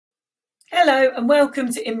Hello and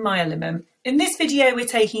welcome to In My Element. In this video we're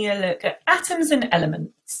taking a look at atoms and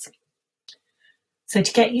elements. So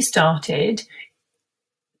to get you started,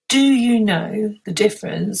 do you know the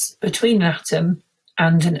difference between an atom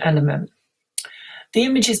and an element? The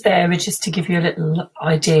images there are just to give you a little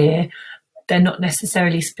idea. They're not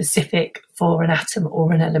necessarily specific for an atom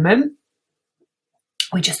or an element.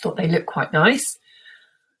 We just thought they looked quite nice.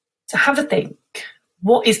 So have a think.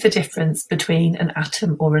 What is the difference between an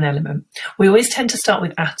atom or an element? We always tend to start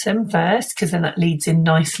with atom first because then that leads in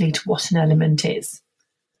nicely to what an element is.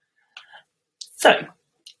 So,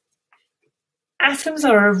 atoms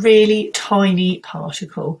are a really tiny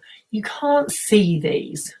particle. You can't see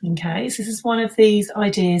these, okay? So this is one of these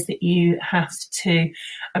ideas that you have to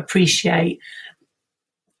appreciate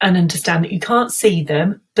and understand, that you can't see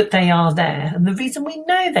them, but they are there. And the reason we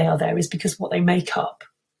know they are there is because what they make up,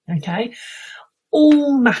 okay?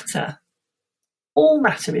 All matter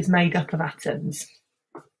is made up of atoms.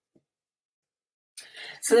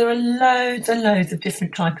 So there are loads and loads of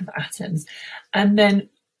different types of atoms, and then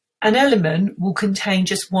an element will contain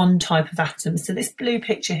just one type of atom. So this blue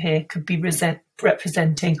picture here could be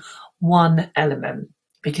representing one element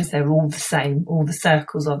because they're all the same, all the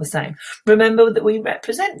circles are the same. Remember that we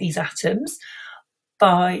represent these atoms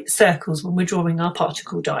by circles when we're drawing our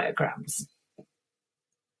particle diagrams.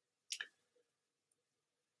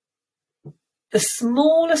 The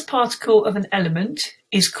smallest particle of an element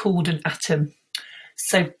is called an atom.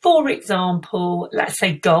 So for example, let's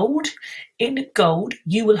say gold. In gold,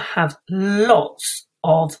 you will have lots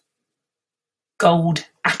of gold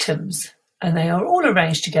atoms, and they are all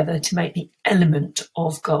arranged together to make the element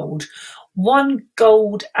of gold. One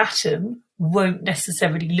gold atom won't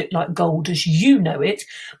necessarily look like gold as you know it,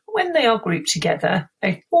 but when they are grouped together,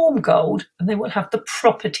 they form gold and they will have the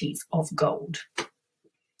properties of gold.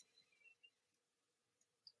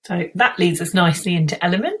 So that leads us nicely into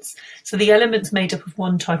elements. So the element's made up of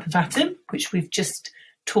one type of atom, which we've just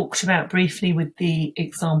talked about briefly with the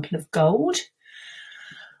example of gold.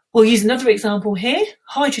 We'll use another example here,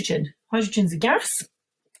 hydrogen. Hydrogen's a gas.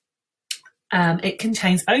 It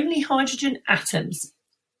contains only hydrogen atoms.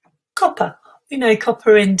 Copper. We know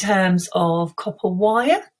copper in terms of copper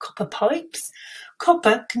wire, copper pipes.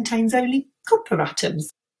 Copper contains only copper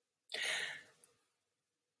atoms.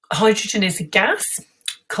 Hydrogen is a gas.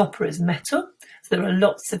 Copper is metal, so there are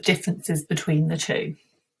lots of differences between the two.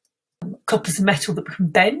 Copper's a metal that can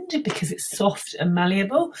bend because it's soft and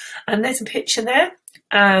malleable, and there's a picture there.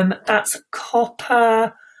 That's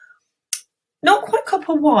copper, not quite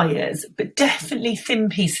copper wires, but definitely thin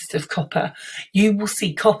pieces of copper. You will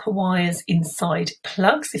see copper wires inside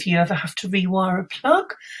plugs if you ever have to rewire a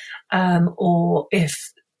plug, or if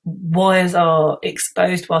wires are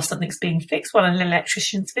exposed while something's being fixed, while an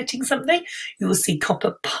electrician's fitting something. You will see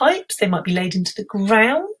copper pipes. They might be laid into the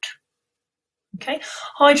ground. Okay,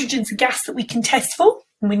 hydrogen's a gas that we can test for,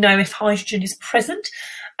 and we know if hydrogen is present.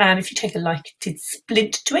 And if you take a lighted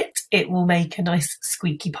splint to it, it will make a nice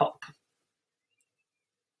squeaky pop.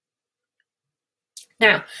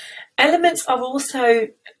 Now, elements are also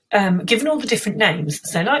given all the different names.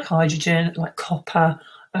 So like hydrogen, like copper,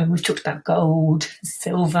 we've talked about gold,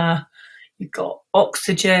 silver, you've got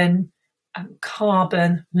oxygen,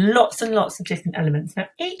 carbon, lots and lots of different elements. Now,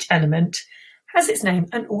 each element has its name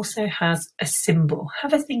and also has a symbol.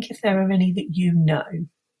 Have a think if there are any that you know.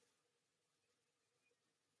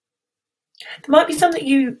 There might be some that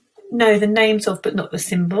you know the names of, but not the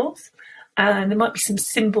symbols. And there might be some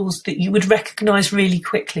symbols that you would recognise really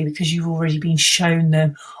quickly because you've already been shown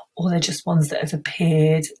them, or they're just ones that have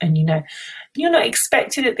appeared, and you know, you're not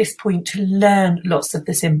expected at this point to learn lots of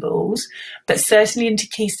the symbols, but certainly into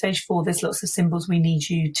Key Stage 4 there's lots of symbols we need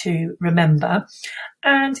you to remember,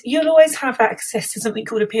 and you'll always have access to something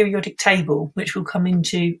called a periodic table, which we'll come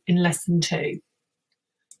into in lesson 2.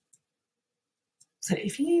 So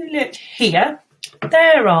if you look here,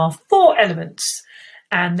 there are 4 elements,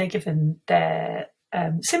 and they're given their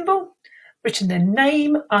symbol, written their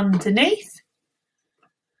name underneath,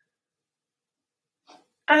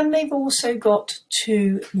 and they've also got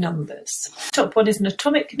 2 numbers. Top one is an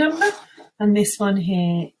atomic number, and this one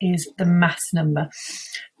here is the mass number.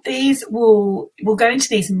 These we'll go into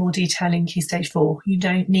these in more detail in Key Stage 4. You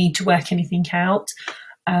don't need to work anything out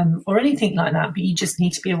or anything like that, but you just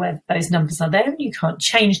need to be aware that those numbers are there and you can't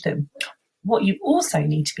change them. What you also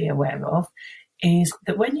need to be aware of is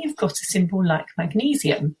that when you've got a symbol like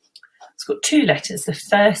magnesium, it's got 2 letters. The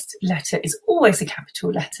first letter is always a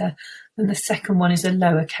capital letter, and the second one is a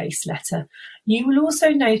lowercase letter. You will also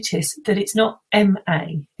notice that it's not MA.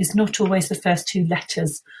 It's not always the first 2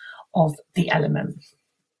 letters of the element.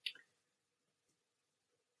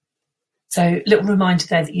 So little reminder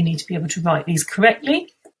there that you need to be able to write these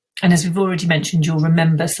correctly. And as we've already mentioned, you'll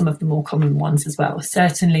remember some of the more common ones as well.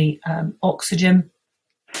 Certainly oxygen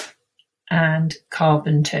and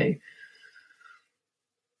carbon too.